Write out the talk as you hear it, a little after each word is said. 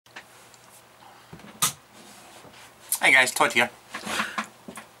Hi guys, Todd here.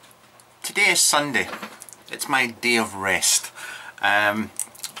 Today is Sunday. It's my day of rest. Well,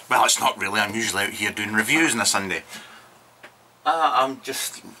 it's not really. I'm usually out here doing reviews on a Sunday. I'm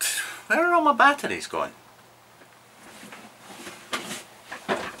just... Where are all my batteries going?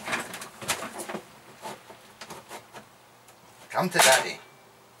 Come to daddy.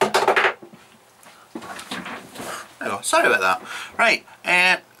 There we go. Sorry about that. Right,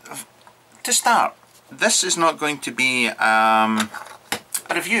 to start, this is not going to be a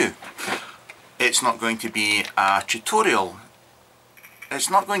review. It's not going to be a tutorial. It's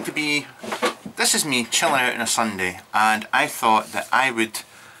not going to be... This is me chilling out on a Sunday, and I thought that I would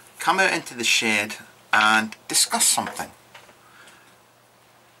come out into the shed and discuss something.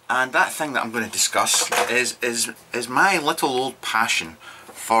 And that thing that I'm going to discuss is my little old passion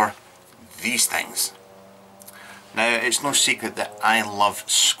for these things. Now, it's no secret that I love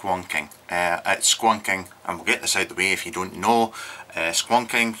squonking. Squonking, and we'll get this out of the way if you don't know,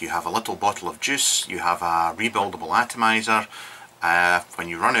 squonking, you have a little bottle of juice, you have a rebuildable atomizer. When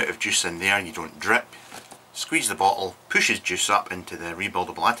you run out of juice in there, you don't drip. Squeeze the bottle, pushes juice up into the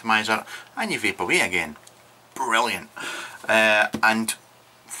rebuildable atomizer, and you vape away again. Brilliant. And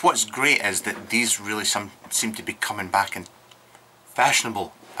what's great is that these really seem to be coming back and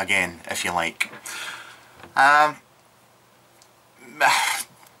fashionable again, if you like. I'm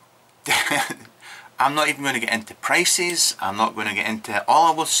not even going to get into prices. I'm not going to get into...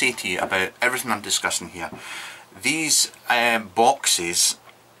 All I will say to you about everything I'm discussing here, these boxes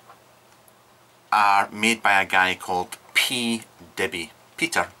are made by a guy called pdib,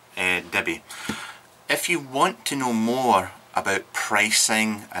 Peter Dibby. If you want to know more about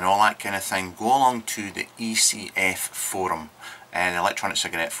pricing and all that kind of thing, go along to the ECF forum, the Electronic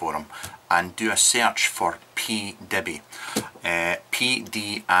Cigarette Forum, and do a search for pdib,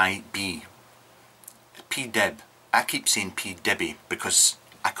 P-D-I-B, pdib. I keep saying pdib because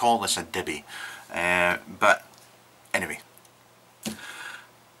I call this a dibby, but anyway.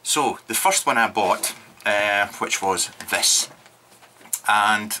 So the first one I bought, which was this,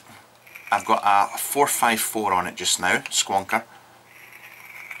 and I've got a 454 on it just now, squonker,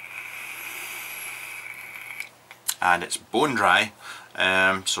 and it's bone dry,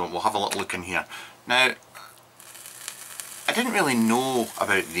 so we'll have a little look in here. Now, I didn't really know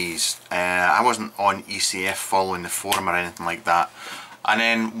about these. I wasn't on ECF following the forum or anything like that, and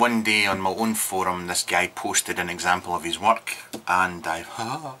then one day on my own forum this guy posted an example of his work, and I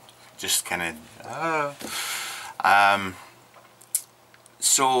just kind of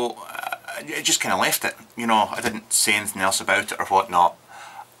so I just kind of left it, you know. I didn't say anything else about it or whatnot.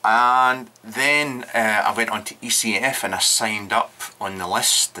 And then I went on to ECF and I signed up on the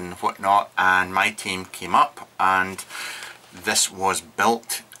list and whatnot, and my team came up and this was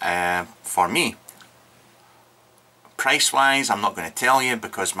built for me. Price wise, I'm not going to tell you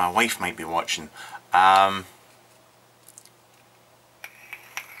because my wife might be watching.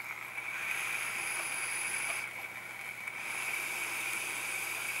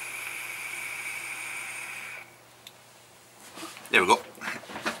 There we go.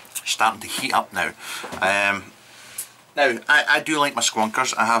 Starting to heat up now. Now I do like my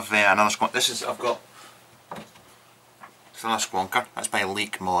squonkers. I have another squonker. I've got another squonker. That's by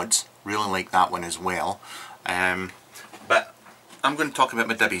Lake Mods. Really like that one as well. But I'm going to talk about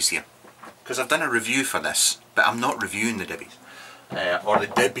my dibbies here because I've done a review for this, but I'm not reviewing the dibbies or the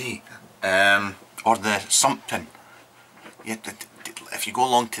dibby or the something. If you go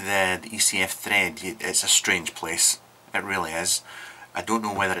along to the ECF thread, it's a strange place. It really is. I don't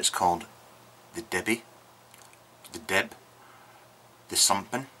know whether it's called the dibby, the dib, the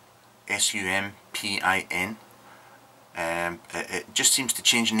something, S-U-M-P-I-N. It just seems to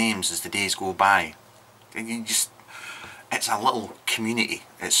change names as the days go by. It's a little community.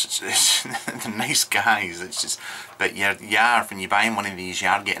 It's they're nice guys. It's just, but when you buy one of these, you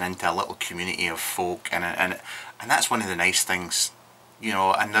are getting into a little community of folk, and that's one of the nice things. You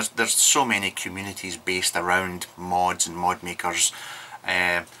know, and there's so many communities based around mods and mod makers.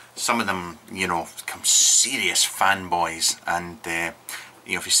 Some of them, you know, become serious fanboys, and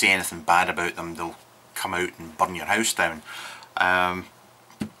you know, if you say anything bad about them, they'll come out and burn your house down.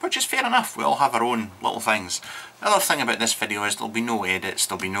 Which is fair enough. We all have our own little things. The other thing about this video is there'll be no edits.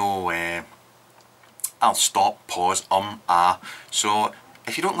 There'll be no. I'll stop, pause, So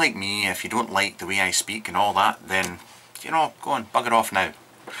if you don't like me, if you don't like the way I speak and all that, then, you know, go on, bugger off now.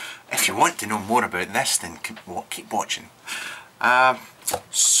 If you want to know more about this, then keep watching.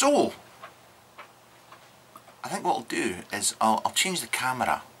 So, I think what I'll do is I'll change the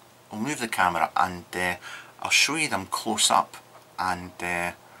camera. I'll move the camera and I'll show you them close up, and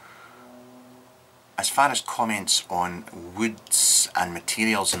as far as comments on woods and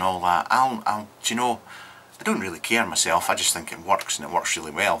materials and all that, do you know, I don't really care myself. I just think it works, and it works really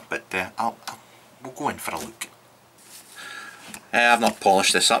well. But we'll go in for a look. I've not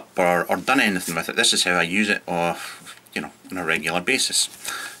polished this up or done anything with it. This is how I use it, you know, on a regular basis.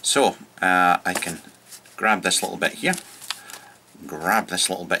 So I can grab this little bit here, grab this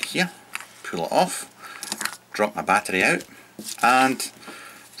little bit here, pull it off, drop my battery out, and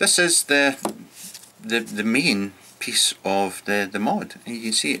this is the main piece of the mod. And you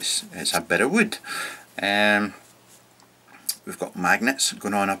can see it's a bit of wood. We've got magnets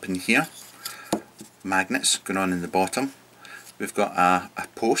going on up in here, magnets going on in the bottom. We've got a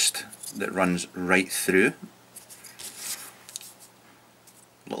post that runs right through.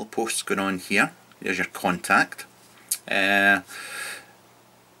 Little posts going on here. There's your contact. You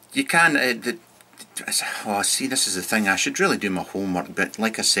can oh, see, this is the thing, I should really do my homework, but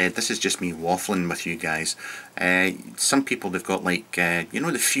like I said, this is just me waffling with you guys. Some people, they've got like, you know,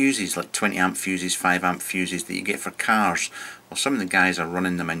 the fuses, like 20 amp fuses, 5 amp fuses that you get for cars. Well, some of the guys are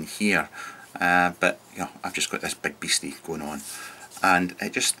running them in here, but you know, I've just got this big beastie going on, and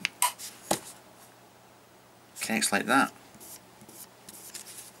it just connects like that.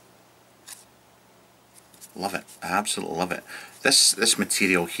 Love it, I absolutely love it. This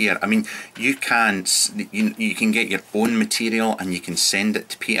material here, I mean, you can get your own material and you can send it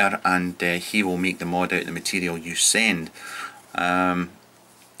to Peter, and he will make the mod out of the material you send. But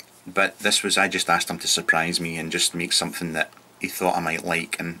this was, I just asked him to surprise me and just make something that he thought I might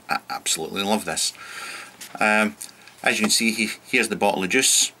like, and I absolutely love this. As you can see, here's the bottle of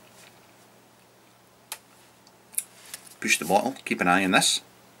juice. Push the bottle, keep an eye on this,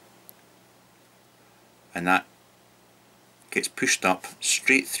 and that gets pushed up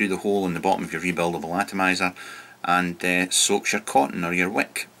straight through the hole in the bottom of your rebuildable atomizer, and soaks your cotton or your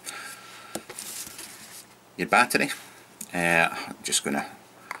wick. Your battery, I'm just going to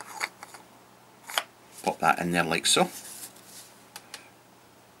pop that in there like so.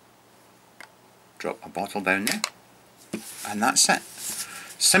 Drop a bottle down there, and that's it.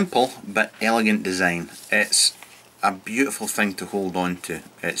 Simple but elegant design. It's a beautiful thing to hold on to.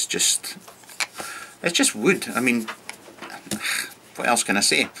 It's just wood. I mean, what else can I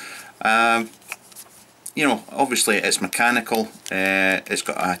say? You know, obviously it's mechanical. It's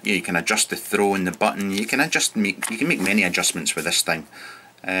got you can adjust the throw in the button. You can make many adjustments with this thing.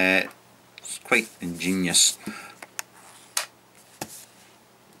 It's quite ingenious.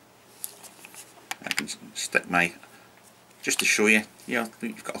 I can stick my, just to show you, you know,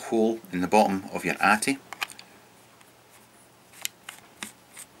 you've got a hole in the bottom of your Atty.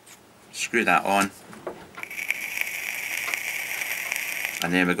 Screw that on,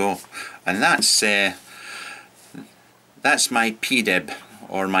 and there we go. And that's my pdib,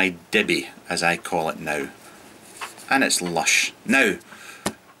 or my dibby as I call it now, and it's lush. Now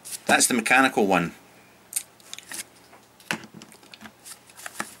that's the mechanical one.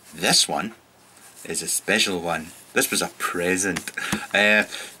 This one is a special one. This was a present.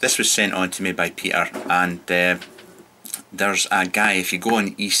 This was sent on to me by Peter, and there's a guy, if you go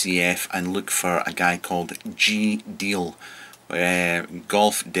on ECF and look for a guy called Gdeal,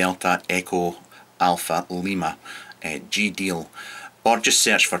 Golf Delta Echo Alpha Lima, Gdeal, or just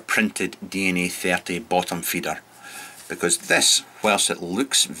search for printed DNA 30 bottom feeder, because this, whilst it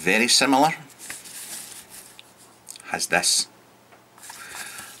looks very similar, has this.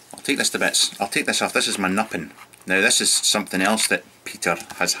 I'll take this to bits. I'll take this off. This is my nupping. Now this is something else that Peter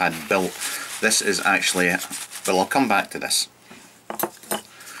has had built. This is actually, well, I'll come back to this.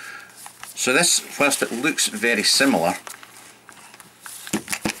 So this, whilst it looks very similar,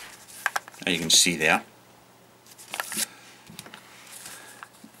 as you can see there,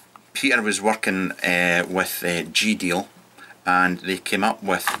 Peter was working with Gdeal, and they came up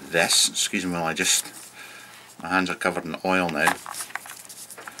with this. Excuse me while my hands are covered in oil now.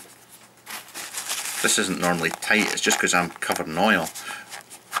 This isn't normally tight, it's just because I'm covered in oil.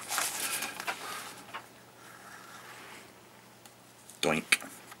 Doink.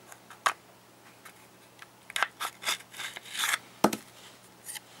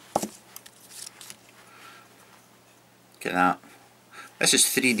 Get that. This is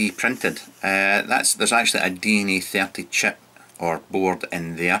 3D printed. There's actually a DNA 30 chip or board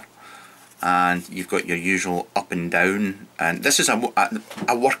in there, and you've got your usual up and down, and this is a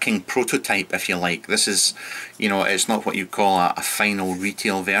working prototype, if you like. This is, you know, it's not what you call a final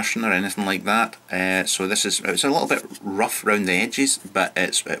retail version or anything like that. So this is, it's a little bit rough around the edges, but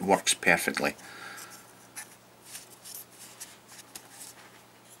it works perfectly.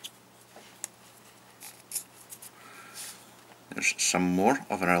 There's some more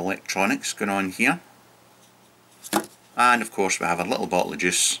of our electronics going on here. and of course we have a little bottle of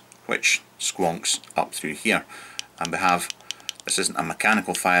juice which squonks up through here, and we have, this isn't a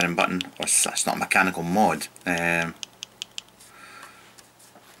mechanical firing button, or it's not a mechanical mod,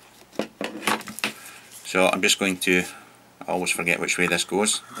 so I'm just going to, I always forget which way this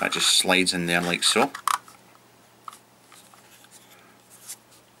goes, that just slides in there like so.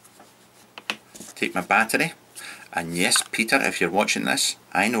 Take my battery, and yes Peter, if you're watching this,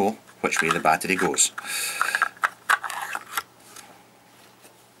 I know which way the battery goes.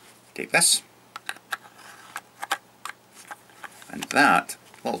 Take this, and that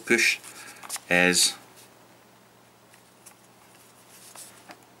little push is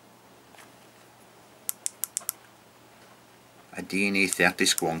a DNA 30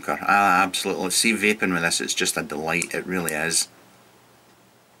 squonker. Ah, absolutely. See, vaping with this, it's just a delight, it really is.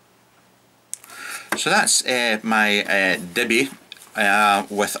 So that's my dibby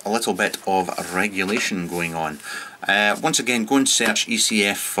with a little bit of regulation going on. Once again, go and search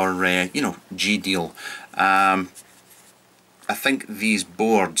ECF for you know, Gdeal. I think these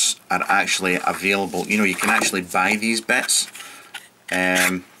boards are actually available. You know, you can actually buy these bits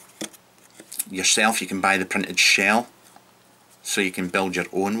yourself. You can buy the printed shell, so you can build your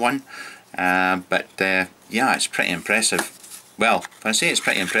own one. But yeah, it's pretty impressive. Well, when I say it's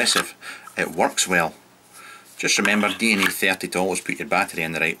pretty impressive, it works well. Just remember DNA 30 to always put your battery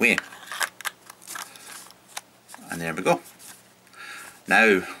in the right way. And there we go.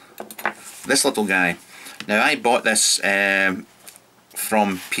 Now, this little guy. Now, I bought this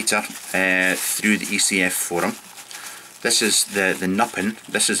from Peter through the ECF forum. This is the Nuppin.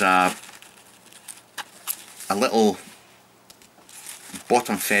 This is a little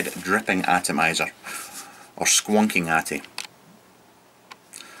bottom-fed dripping atomizer, or squonking atty.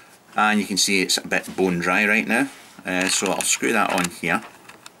 And you can see it's a bit bone dry right now, so I'll screw that on here.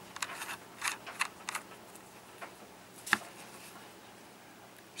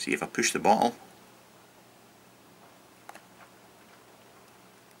 See if I push the bottle.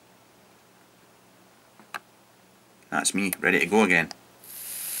 That's me, ready to go again.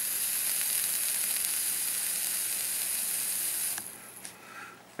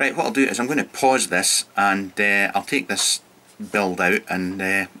 Right, what I'll do is I'm going to pause this, and I'll take this build out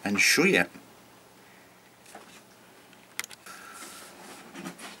and show you it.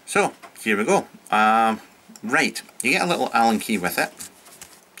 So here we go. Right, you get a little Allen key with it,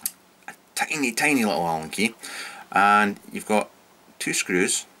 a tiny little Allen key, and you've got two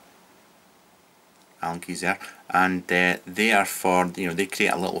screws, Allen keys there, and they are for, you know, they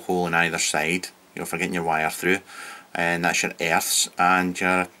create a little hole in either side, you know, for getting your wire through, and that's your earths and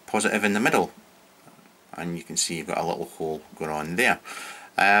your positive in the middle. And you can see you've got a little hole going on there.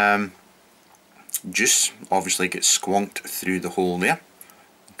 Juice obviously gets squonked through the hole there,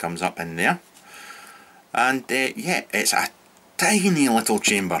 comes up in there, and yeah, it's a tiny little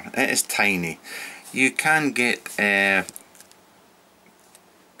chamber. It is tiny. You can get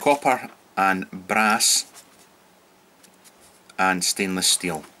copper and brass and stainless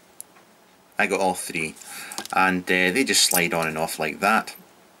steel. I got all three, and they just slide on and off like that.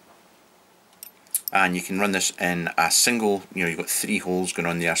 And you can run this in a single, you know, you've got three holes going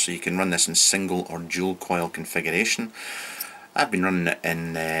on there, so you can run this in single or dual coil configuration. I've been running it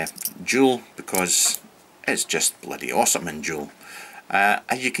in dual because it's just bloody awesome in dual.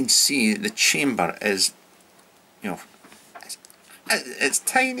 As you can see, the chamber is, you know, it's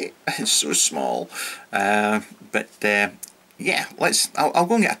tiny, it's so small, but yeah, I'll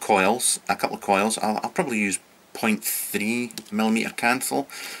go and get a couple of coils. I'll probably use 0.3mm Canthal.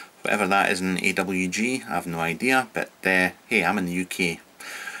 Whatever that is in AWG, I have no idea, but hey, I'm in the UK.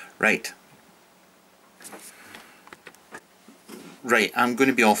 Right, I'm going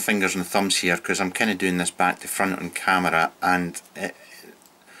to be all fingers and thumbs here because I'm kind of doing this back to front on camera, and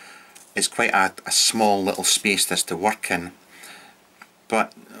it's quite a small little space this to work in.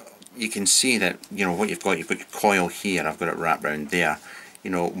 But you can see that, you know, what you've got your coil here, I've got it wrapped around there. You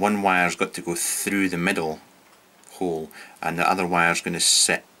know, one wire's got to go through the middle hole, and the other wire's going to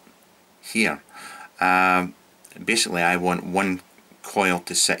sit here. Basically I want one coil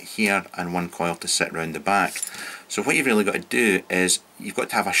to sit here and one coil to sit round the back. So what you've really got to do is you've got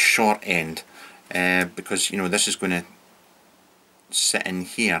to have a short end, because, you know, this is going to sit in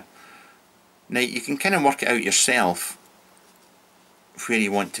here. Now you can kind of work it out yourself where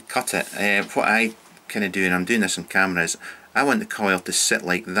you want to cut it. What I kind of do, and I'm doing this on camera, is I want the coil to sit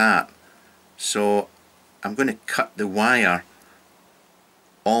like that. So I'm going to cut the wire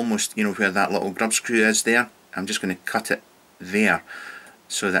almost, you know, where that little grub screw is there. I'm just going to cut it there,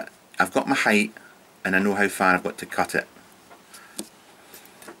 so that I've got my height and I know how far I've got to cut it.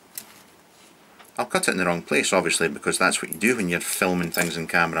 I'll cut it in the wrong place obviously, because that's what you do when you're filming things in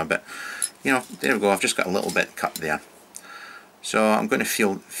camera, but you know, there we go, I've just got a little bit cut there. So I'm going to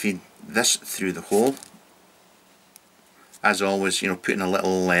feed this through the hole. As always, you know, putting a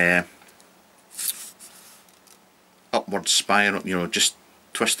little upward spiral, you know, just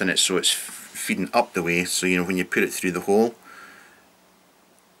twisting it so it's feeding up the way, so you know when you put it through the hole, it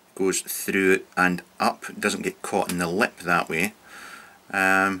goes through it and up, it doesn't get caught in the lip that way.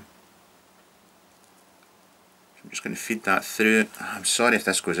 I'm just going to feed that through. I'm sorry if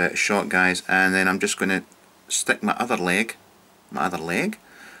this goes out of shot, guys, and then I'm just going to stick my other leg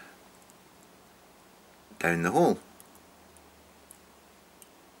down the hole.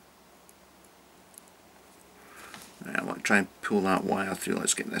 Right, I want to try and pull that wire through.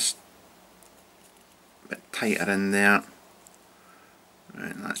 Let's get this a bit tighter in there.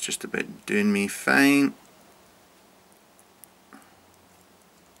 Right, that's just about doing me fine.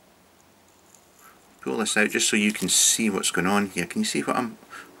 Pull this out just so you can see what's going on here. Can you see what I'm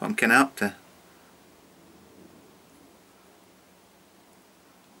kind of up to?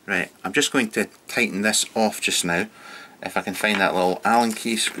 Right, I'm just going to tighten this off just now. If I can find that little Allen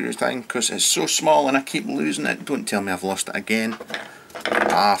key screw thing, because it's so small and I keep losing it. Don't tell me I've lost it again.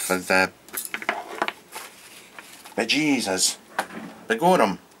 Ah, for the bejesus,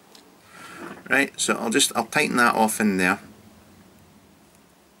 begorum. Right, so I'll tighten that off in there.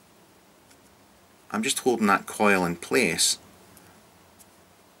 I'm just holding that coil in place.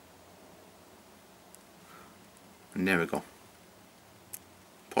 And there we go.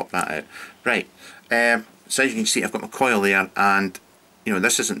 Pop that out. Right, so as you can see, I've got my coil there, and you know,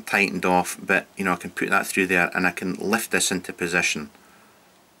 this isn't tightened off, but you know, I can put that through there and I can lift this into position.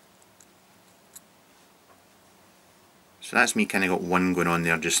 So that's me kind of got one going on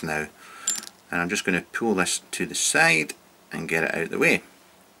there just now, and I'm just going to pull this to the side and get it out of the way.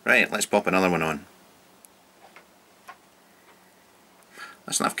 Right, let's pop another one on.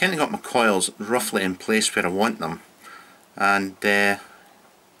 Listen, I've kind of got my coils roughly in place where I want them, and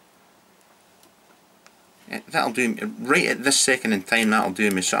that'll do me right at this second in time. That'll do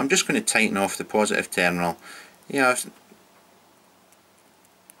me. So I'm just going to tighten off the positive terminal. Yeah,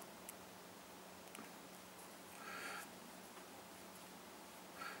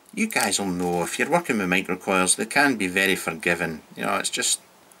 you guys will know if you're working with microcoils, they can be very forgiving. You know, it's just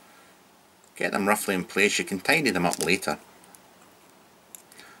get them roughly in place. You can tidy them up later.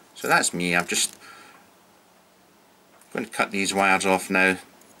 So that's me. I'm just going to cut these wires off now.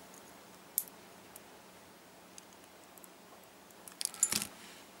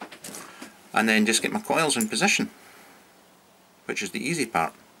 And then just get my coils in position, which is the easy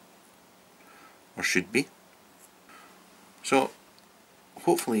part, or should be. So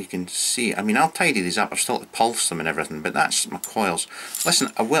hopefully you can see. I mean, I'll tidy these up. I've still got to pulse them and everything, but that's my coils. Listen,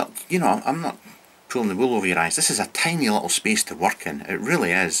 you know, I'm not pulling the wool over your eyes. This is a tiny little space to work in. It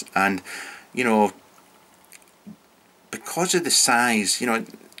really is. And you know, because of the size, you know,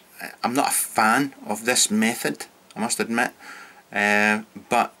 I'm not a fan of this method, I must admit,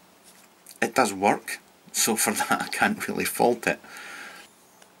 but it does work, so for that I can't really fault it.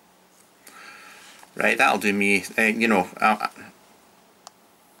 Right, that'll do me. You know,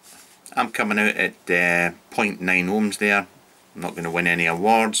 I'm coming out at 0.9 ohms there. I'm not going to win any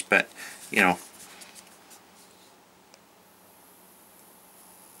awards, but you know,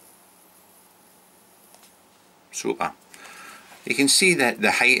 super. You can see that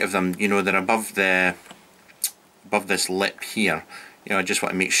the height of them, you know, they're above this lip here. You know, I just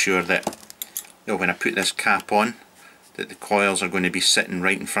want to make sure that, you know, when I put this cap on, that the coils are going to be sitting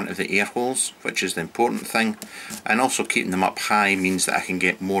right in front of the air holes, which is the important thing. And also keeping them up high means that I can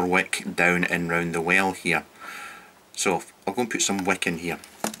get more wick down and round the well here. So I'll go and put some wick in here.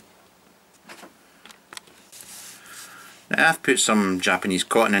 Now I've put some Japanese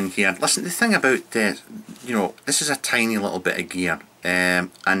cotton in here. Listen, the thing about you know, this is a tiny little bit of gear,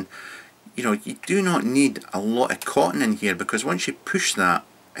 and you know, you do not need a lot of cotton in here, because once you push that,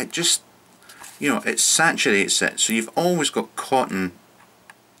 it just, you know, it saturates it. So you've always got cotton.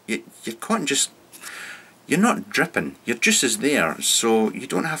 Your cotton just, you're not dripping, your juice is there, so you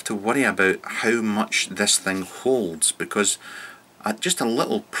don't have to worry about how much this thing holds, because just a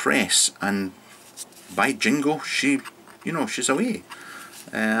little press and by jingo, you know, she's away.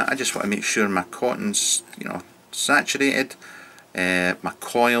 I just want to make sure my cotton's, you know, saturated, my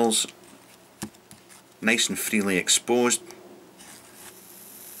coils nice and freely exposed,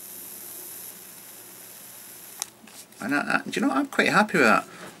 and do you know, I'm quite happy with that.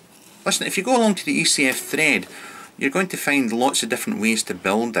 Listen, if you go along to the ECF thread, you're going to find lots of different ways to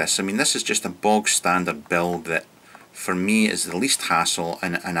build this. I mean, this is just a bog standard build that for me is the least hassle,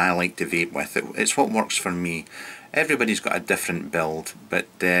 and I like to vape with it. It's what works for me. Everybody's got a different build, but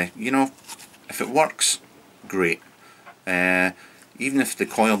you know, if it works, great. Even if the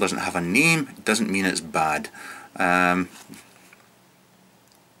coil doesn't have a name, it doesn't mean it's bad.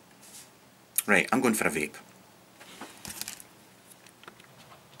 Right, I'm going for a vape.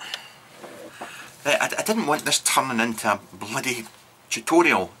 I didn't want this turning into a bloody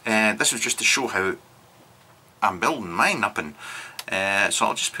tutorial. This was just to show how I'm building mine up, and so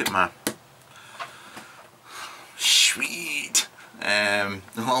I'll just put my sweet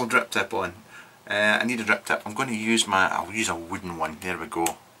little drip tip on. I need a drip tip. I'm going to use I'll use a wooden one. There we go.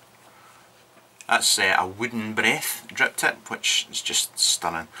 That's a wooden breath drip tip, which is just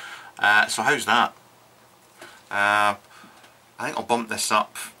stunning. So how's that? I think I'll bump this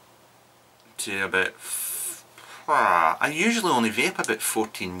up to about, I usually only vape about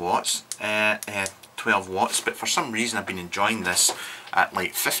 14 watts, 12 watts, but for some reason I've been enjoying this at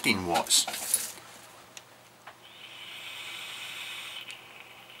like 15 watts.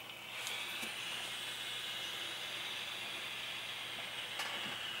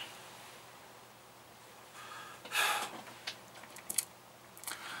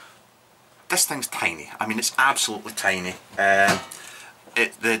 This thing's tiny. I mean, it's absolutely tiny.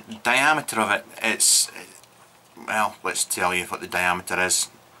 The diameter of it, well, let's tell you what the diameter is.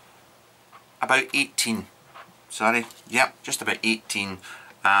 About 18. Sorry, yep, just about 18.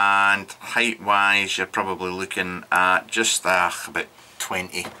 And height wise, you're probably looking at just about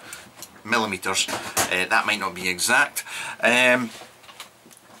 20 millimeters. That might not be exact. There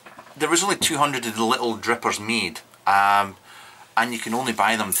was only 200 of the little drippers made. And you can only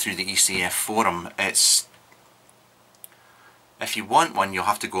buy them through the ECF forum. If you want one, you'll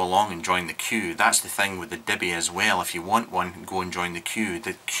have to go along and join the queue. That's the thing with the Dibby as well. If you want one, go and join the queue.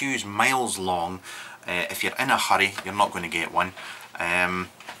 The queue's miles long. If you're in a hurry, you're not going to get one. Like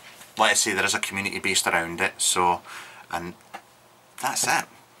I say, there is a community based around it. So, and that's it.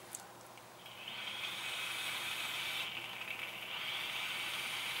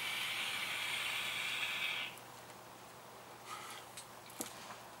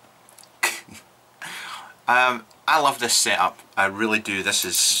 I love this setup, I really do. This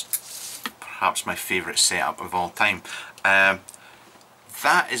is perhaps my favourite setup of all time. That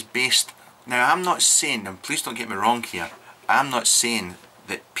is based, now I'm not saying, and please don't get me wrong here, I'm not saying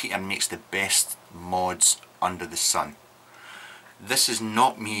that Peter makes the best mods under the sun. This is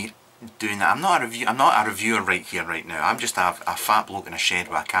not me doing that. I'm not a reviewer right here, right now. I'm just a fat bloke in a shed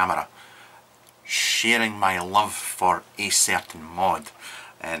with a camera, sharing my love for a certain mod.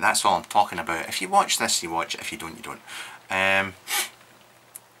 That's all I'm talking about. If you watch this, you watch it. If you don't, you don't.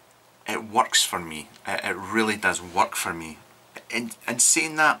 It works for me. It really does work for me. And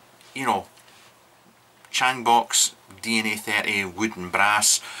saying that, you know, Changbox, DNA 30, wood and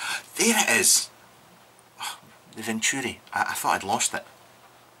brass, there it is. Oh, the Venturi. I thought I'd lost it.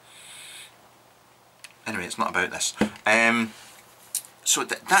 Anyway, it's not about this. So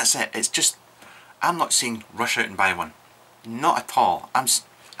that's it. It's just, I'm not saying rush out and buy one. Not at all. I'm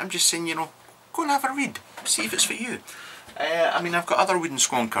just saying, you know, go and have a read, see if it's for you. I mean, I've got other wooden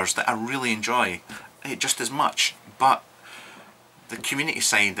squonkers that I really enjoy just as much, but the community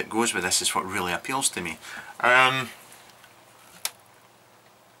side that goes with this is what really appeals to me. Don't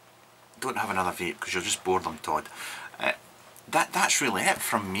have another vape because you'll just bore them, Todd. That's really it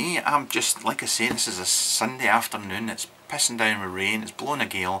from me. I'm just, like I say, this is a Sunday afternoon, it's pissing down with rain, it's blowing a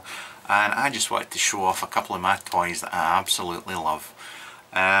gale, and I just wanted to show off a couple of my toys that I absolutely love.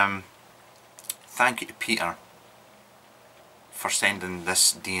 Thank you to Peter for sending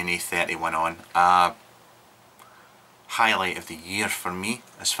this DNA 31 on. Highlight of the year for me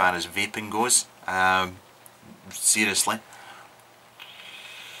as far as vaping goes. Seriously.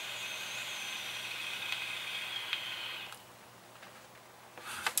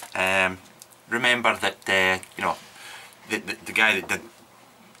 Remember that you know, the guy that did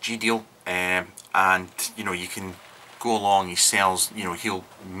Gdeal, and you know, you can go along, he sells, you know, he'll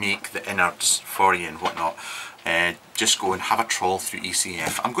make the innards for you and whatnot. Just go and have a troll through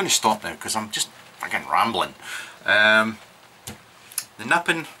ECF. I'm going to stop now because I'm just fucking rambling. The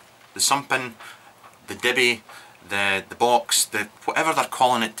nipping, the sumping, the dibby, the box, whatever they're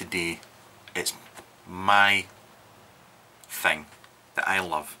calling it today, it's my thing that I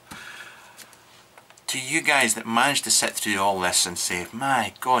love. To you guys that managed to sit through all this and say,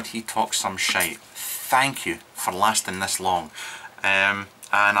 my God, he talks some shite, thank you for lasting this long. And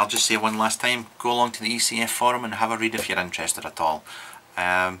I'll just say one last time, go along to the ECF forum and have a read if you're interested at all.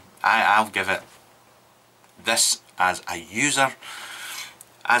 I'll give it this as a user,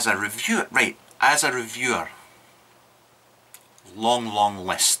 as a reviewer, right, as a reviewer, long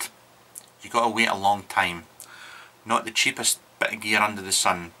list. You've got to wait a long time. Not the cheapest bit of gear under the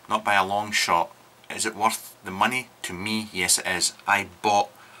sun, not by a long shot. Is it worth the money? To me, yes it is. I bought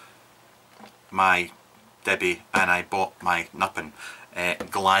my dibby and I bought my nuppin,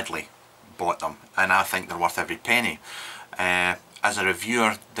 gladly bought them, and I think they're worth every penny. As a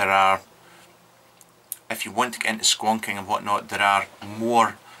reviewer, there are, if you want to get into squonking and whatnot, there are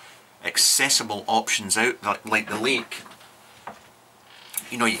more accessible options out, like the Lake.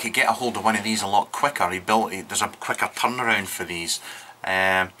 You know, you could get a hold of one of these a lot quicker. There's a quicker turnaround for these,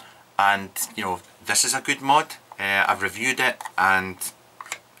 and you know, this is a good mod. I've reviewed it, and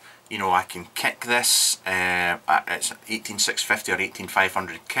you know, I can kick this. It's 18650 or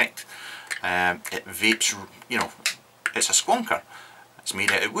 18500 kicked. It vapes, you know, it's a squonker. It's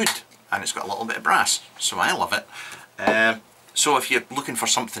made out of wood and it's got a little bit of brass, so I love it. So if you're looking for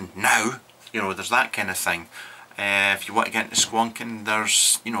something now, you know, there's that kind of thing. If you want to get into squonking,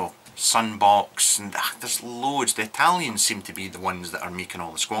 there's, you know, Sunbox, and there's loads. The Italians seem to be the ones that are making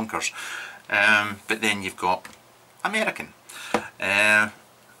all the squonkers. But then you've got American.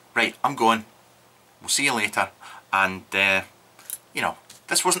 Right, I'm going. We'll see you later. And, you know,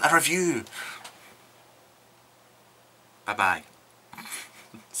 this wasn't a review. Bye bye.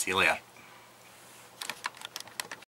 See you later.